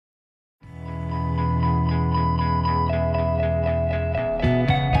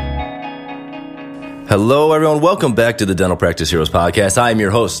Hello, everyone. Welcome back to the Dental Practice Heroes podcast. I am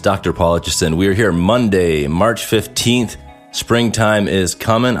your host, Dr. Paul Etchison. We are here Monday, March 15th. Springtime is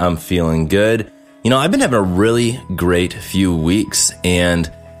coming. I'm feeling good. I've been having a really great few weeks, and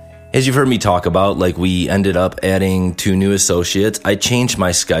as you've heard me talk about, we ended up adding 2 new associates. I changed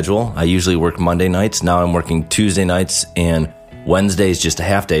my schedule. I usually work Monday nights. Now I'm working Tuesday nights, and Wednesday is just a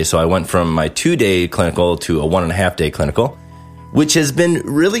half day. So I went from my 2-day clinical to a 1.5-day clinical, which has been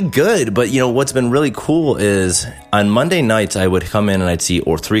really good. But, what's been really cool is on Monday nights, I would come in and I'd see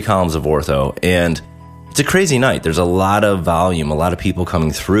 3 columns of ortho, and it's a crazy night. There's a lot of volume, a lot of people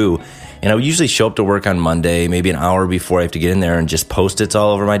coming through. And I would usually show up to work on Monday, maybe an hour before I have to get in there, and just Post-its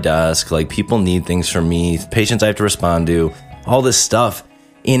all over my desk. People need things from me, patients I have to respond to, all this stuff.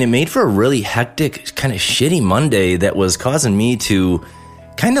 And it made for a really hectic, kind of shitty Monday that was causing me to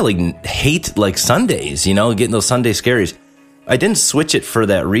kind of hate Sundays, getting those Sunday scaries. I didn't switch it for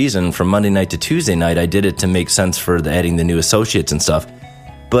that reason from Monday night to Tuesday night. I did it to make sense for adding the new associates and stuff.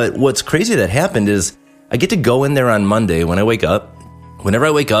 But what's crazy that happened is I get to go in there on Monday when I wake up. Whenever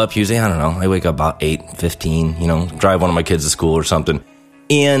I wake up, usually, I wake up about 8:15, drive one of my kids to school or something.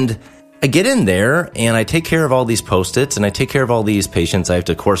 And I get in there and I take care of all these Post-its and I take care of all these patients I have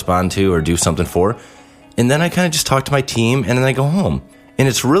to correspond to or do something for. And then I kind of just talk to my team and then I go home. And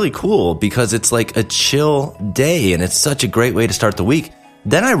it's really cool because it's like a chill day and it's such a great way to start the week.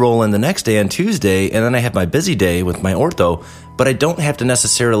 Then I roll in the next day on Tuesday and then I have my busy day with my ortho, but I don't have to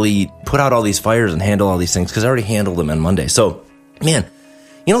necessarily put out all these fires and handle all these things because I already handled them on Monday. So, man,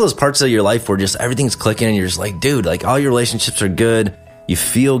 those parts of your life where just everything's clicking and you're just like, dude, all your relationships are good. You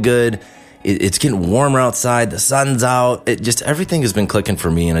feel good. It's getting warmer outside. The sun's out. Everything has been clicking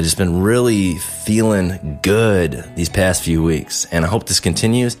for me, and I've just been really feeling good these past few weeks, and I hope this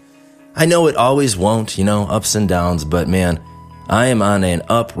continues. I know it always won't, ups and downs, but man, I am on an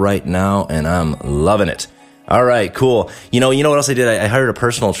up right now, and I'm loving it. All right, cool. You know what else I did? I hired a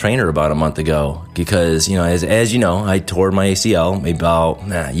personal trainer about a month ago because, as you know, I tore my ACL maybe about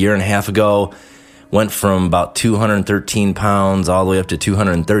a year and a half ago. Went from about 213 pounds all the way up to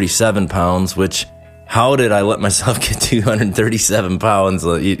 237 pounds, which, how did I let myself get 237 pounds?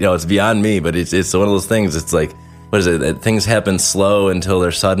 It's beyond me, but it's one of those things. It's like, what is it? Things happen slow until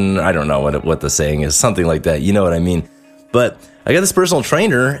they're sudden. I don't know what the saying is, something like that. You know what I mean? But I got this personal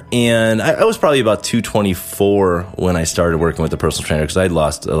trainer, and I was probably about 224 when I started working with the personal trainer because I'd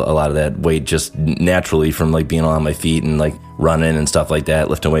lost a lot of that weight just naturally from being on my feet and running and stuff like that,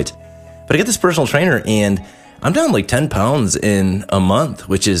 lifting weights. But I get this personal trainer, and I'm down 10 pounds in a month,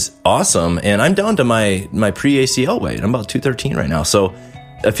 which is awesome. And I'm down to my pre-ACL weight. I'm about 213 right now. So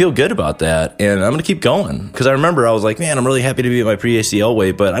I feel good about that, and I'm going to keep going. Because I remember I was like, man, I'm really happy to be at my pre-ACL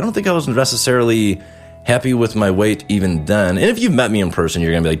weight, but I don't think I was necessarily happy with my weight even then. And if you've met me in person,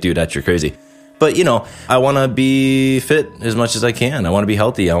 you're going to be like, dude, you're crazy. But, I want to be fit as much as I can. I want to be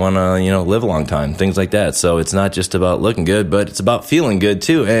healthy. I want to, live a long time, things like that. So it's not just about looking good, but it's about feeling good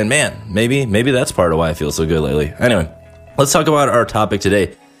too. And man, maybe that's part of why I feel so good lately. Anyway, let's talk about our topic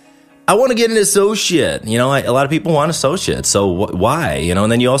today. I want to get an associate. A lot of people want associates. So why?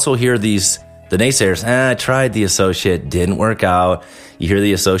 And then you also hear the naysayers. I tried the associate, didn't work out. You hear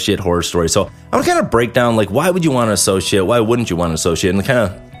the associate horror story. So I want to kind of break down, why would you want an associate? Why wouldn't you want an associate? And kind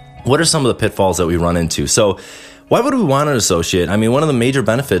of, what are some of the pitfalls that we run into? So why would we want an associate? One of the major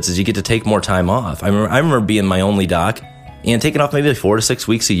benefits is you get to take more time off. I remember being my only doc and taking off maybe 4 to 6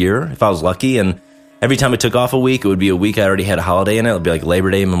 weeks a year if I was lucky. And every time I took off a week, it would be a week I already had a holiday in it. It would be Labor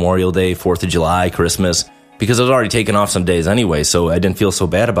Day, Memorial Day, 4th of July, Christmas, because I was already taking off some days anyway. So I didn't feel so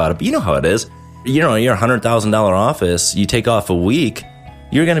bad about it. But you know how it is. You're a $100,000 office. You take off a week.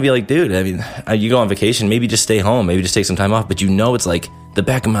 You're going to be like, dude, you go on vacation, maybe just stay home, maybe just take some time off. But it's the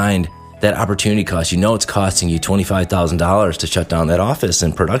back of mind, that opportunity cost, it's costing you $25,000 to shut down that office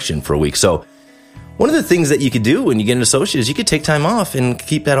and production for a week. So one of the things that you could do when you get an associate is you could take time off and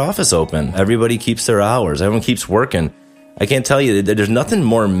keep that office open. Everybody keeps their hours. Everyone keeps working. I can't tell you that there's nothing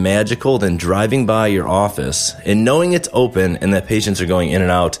more magical than driving by your office and knowing it's open and that patients are going in and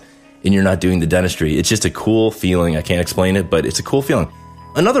out and you're not doing the dentistry. It's just a cool feeling. I can't explain it, but it's a cool feeling.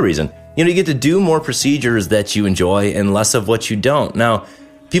 Another reason, you get to do more procedures that you enjoy and less of what you don't. Now,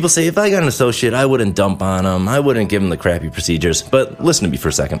 people say, if I got an associate, I wouldn't dump on them. I wouldn't give them the crappy procedures. But listen to me for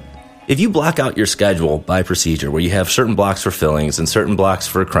a second. If you block out your schedule by procedure, where you have certain blocks for fillings and certain blocks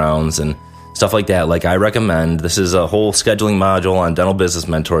for crowns and stuff like that, I recommend, this is a whole scheduling module on Dental Business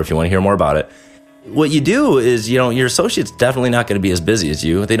Mentor if you want to hear more about it. What you do is, your associate's definitely not going to be as busy as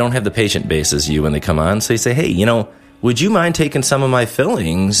you. They don't have the patient base as you when they come on. So you say, hey, would you mind taking some of my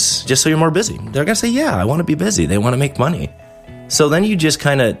fillings just so you're more busy? They're going to say, yeah, I want to be busy. They want to make money. So then you just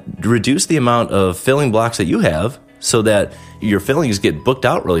kind of reduce the amount of filling blocks that you have so that your fillings get booked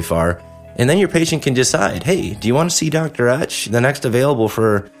out really far. And then your patient can decide, hey, do you want to see Dr. Etch? The next available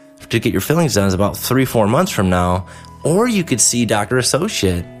to get your fillings done is about 3-4 months from now. Or you could see Dr.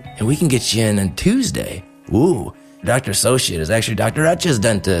 Associate, and we can get you in on Tuesday. Ooh, Dr. Associate is actually Dr. Etch's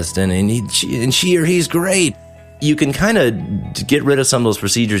dentist, and she or he's great. You can kind of get rid of some of those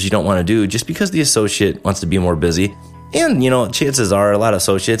procedures you don't want to do just because the associate wants to be more busy. And, chances are a lot of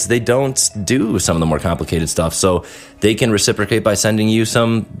associates, they don't do some of the more complicated stuff. So they can reciprocate by sending you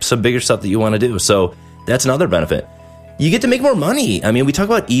some bigger stuff that you want to do. So that's another benefit. You get to make more money. I mean, we talk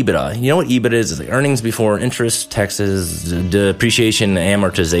about EBITDA. You know what EBITDA is? It's like earnings before interest, taxes, depreciation,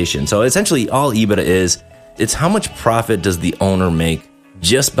 amortization. So essentially all EBITDA is, it's how much profit does the owner make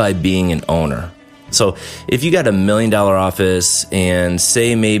just by being an owner. So if you got $1 million office and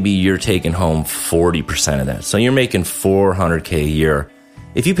say maybe you're taking home 40% of that, so you're making $400K a year.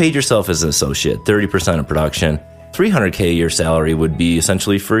 If you paid yourself as an associate 30% of production, $300K a year salary would be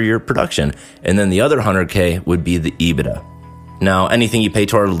essentially for your production, and then the other $100K would be the EBITDA. Now, anything you pay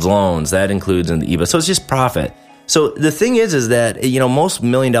towards loans, that includes in the EBITDA. So it's just profit. So the thing is that most $1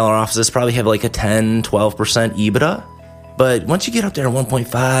 million offices probably have like a 10-12% EBITDA. But once you get up there at $1.5,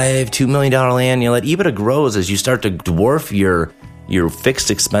 $2 million annual, that EBITDA grows as you start to dwarf your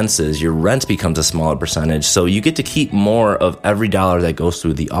fixed expenses. Your rent becomes a smaller percentage. So you get to keep more of every dollar that goes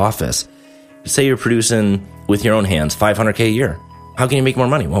through the office. Say you're producing with your own hands $500K a year. How can you make more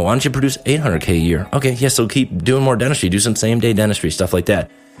money? Well, why don't you produce $800K a year? Okay, yeah, so keep doing more dentistry, do some same-day dentistry, stuff like that.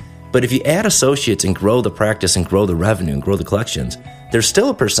 But if you add associates and grow the practice and grow the revenue and grow the collections, there's still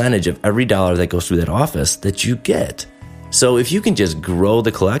a percentage of every dollar that goes through that office that you get. So if you can just grow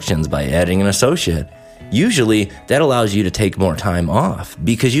the collections by adding an associate, usually that allows you to take more time off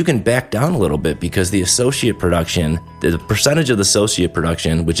because you can back down a little bit because the associate production, the percentage of the associate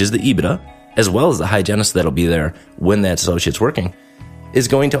production, which is the EBITDA, as well as the hygienist that'll be there when that associate's working, is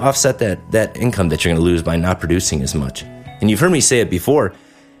going to offset that income that you're going to lose by not producing as much. And you've heard me say it before.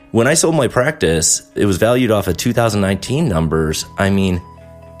 When I sold my practice, it was valued off of 2019 numbers. I mean,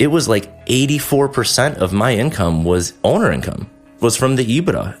 it was like 84% of my income was owner income, was from the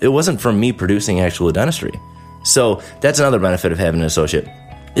EBITDA. It wasn't from me producing actual dentistry. So that's another benefit of having an associate.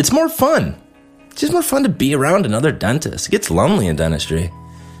 It's more fun. It's just more fun to be around another dentist. It gets lonely in dentistry.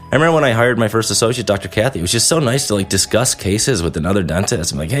 I remember when I hired my first associate, Dr. Kathy, it was just so nice to discuss cases with another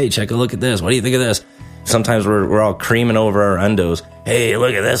dentist. I'm like, hey, check a look at this. What do you think of this? Sometimes we're all creaming over our endos. Hey,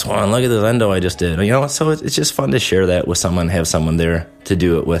 look at this one. Look at this endo I just did. So it's just fun to share that with someone, have someone there to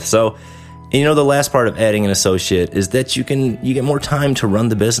do it with. So, the last part of adding an associate is that you get more time to run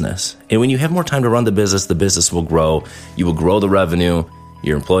the business. And when you have more time to run the business will grow. You will grow the revenue.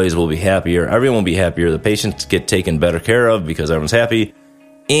 Your employees will be happier. Everyone will be happier. The patients get taken better care of because everyone's happy.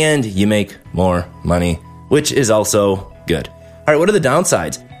 And you make more money, which is also good. All right, what are the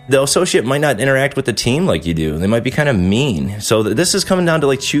downsides? The associate might not interact with the team like you do. They might be kind of mean. So this is coming down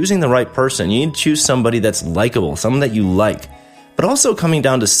to choosing the right person. You need to choose somebody that's likable, someone that you like, but also coming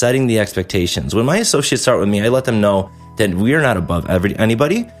down to setting the expectations. When my associates start with me, I let them know that we are not above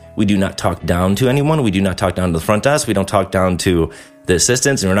anybody. We do not talk down to anyone. We do not talk down to the front desk. We don't talk down to the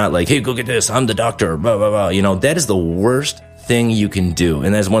assistants. And we're not like, hey, go get this. I'm the doctor. Blah, blah, blah. That is the worst thing you can do.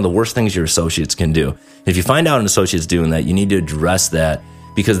 And that's one of the worst things your associates can do. If you find out an associate's doing that, you need to address that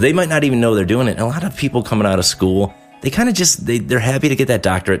because they might not even know they're doing it. And a lot of people coming out of school, they kind of they're happy to get that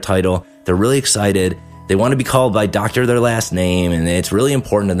doctorate title. They're really excited. They want to be called by doctor their last name, and it's really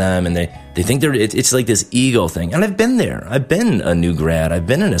important to them. And they think it's like this ego thing. And I've been there. I've been a new grad. I've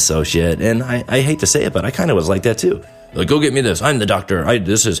been an associate. And I hate to say it, but I kind of was like that too. Like, go get me this. I'm the doctor.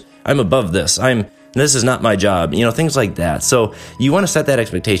 I'm above this. This is not my job. Things like that. So you want to set that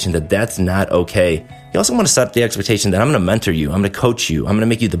expectation that that's not okay. You also want to set the expectation that I'm going to mentor you. I'm going to coach you. I'm going to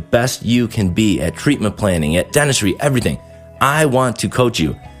make you the best you can be at treatment planning, at dentistry, everything. I want to coach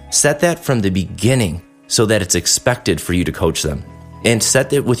you. Set that from the beginning so that it's expected for you to coach them. And set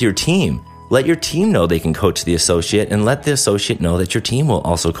that with your team. Let your team know they can coach the associate, and let the associate know that your team will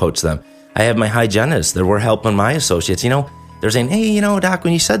also coach them. I have my hygienists that were helping my associates. They're saying, hey, doc,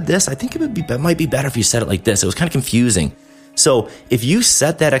 when you said this, I think it might be better if you said it like this. It was kind of confusing. So if you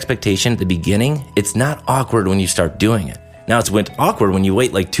set that expectation at the beginning, it's not awkward when you start doing it. Now it's awkward when you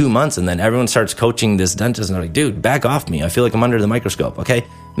wait 2 months and then everyone starts coaching this dentist and they're like, dude, back off me. I feel like I'm under the microscope. Okay.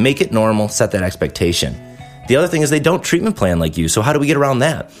 Make it normal. Set that expectation. The other thing is they don't treatment plan like you. So how do we get around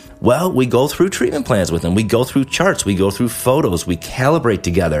that? Well, we go through treatment plans with them. We go through charts. We go through photos. We calibrate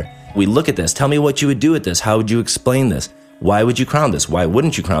together. We look at this. Tell me what you would do with this. How would you explain this? Why would you crown this? Why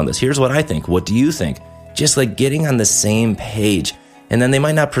wouldn't you crown this? Here's what I think. What do you think? just like getting on the same page. And then they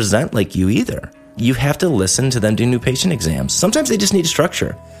might not present like you either. You have to listen to them do new patient exams. Sometimes they just need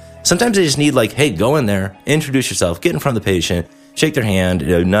structure. Sometimes they just need like, hey, go in there, introduce yourself, get in front of the patient, shake their hand,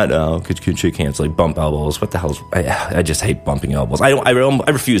 could you shake hands, like bump elbows. What the hell? I just hate bumping elbows. I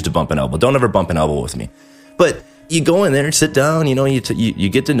refuse to bump an elbow. Don't ever bump an elbow with me. But you go in there and sit down, you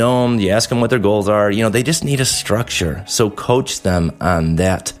get to know them, you ask them what their goals are. They just need a structure. So coach them on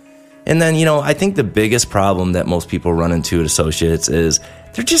that. And then, I think the biggest problem that most people run into at associates is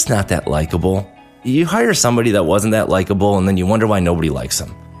they're just not that likable. You hire somebody that wasn't that likable, and then you wonder why nobody likes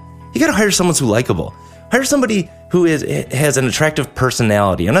them. You got to hire someone who's likable. Hire somebody who has an attractive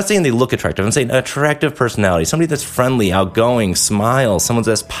personality. I'm not saying they look attractive. I'm saying attractive personality. Somebody that's friendly, outgoing, smiles, someone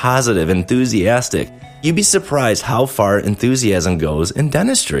that's positive, enthusiastic. You'd be surprised how far enthusiasm goes in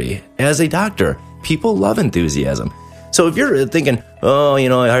dentistry. As a doctor, people love enthusiasm. So if you're thinking,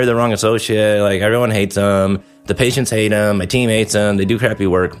 I hired the wrong associate, like everyone hates them, the patients hate them, my team hates them, they do crappy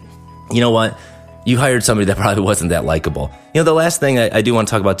work, you know what? You hired somebody that probably wasn't that likable. The last thing I do want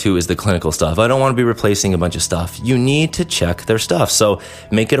to talk about too is the clinical stuff. I don't want to be replacing a bunch of stuff. You need to check their stuff. So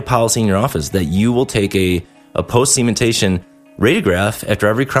make it a policy in your office that you will take a post-cementation radiograph after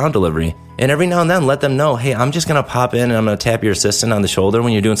every crown delivery. And every now and then let them know, hey, I'm just going to pop in and I'm going to tap your assistant on the shoulder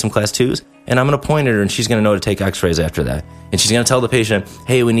when you're doing some class 2s. And I'm going to point at her and she's going to know to take x-rays after that. And she's going to tell the patient,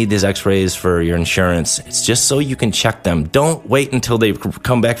 hey, we need these x-rays for your insurance. It's just so you can check them. Don't wait until they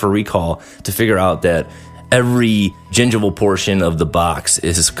come back for recall to figure out that every gingival portion of the box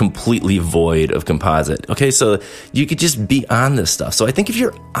is completely void of composite. Okay, so you could just be on this stuff. So I think if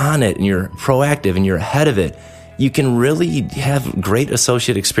you're on it and you're proactive and you're ahead of it, you can really have great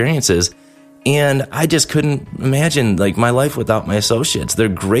associate experiences. And I just couldn't imagine like my life without my associates. They're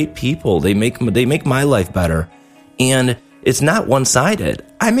great people. They make my life better. And it's not one-sided.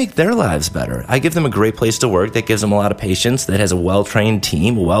 I make their lives better. I give them a great place to work that gives them a lot of patience, that has a well-trained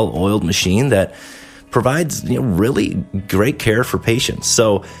team, a well-oiled machine that provides really great care for patients.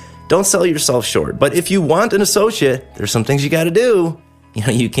 So don't sell yourself short. But if you want an associate, there's some things you got to do.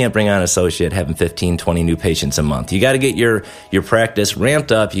 You can't bring on an associate having 15, 20 new patients a month. You got to get your practice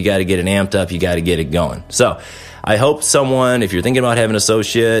ramped up. You got to get it amped up. You got to get it going. So I hope someone, if you're thinking about having an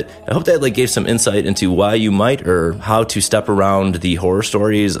associate, I hope that gave some insight into why you might or how to step around the horror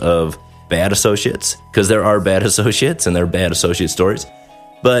stories of bad associates, because there are bad associates and there are bad associate stories.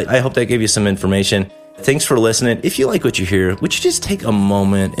 But I hope that gave you some information. Thanks for listening. If you like what you hear, would you just take a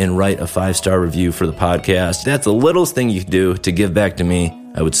moment and write a 5-star review for the podcast? That's the littlest thing you can do to give back to me.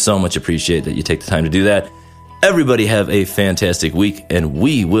 I would so much appreciate that you take the time to do that. Everybody have a fantastic week, and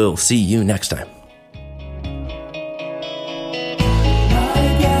we will see you next time.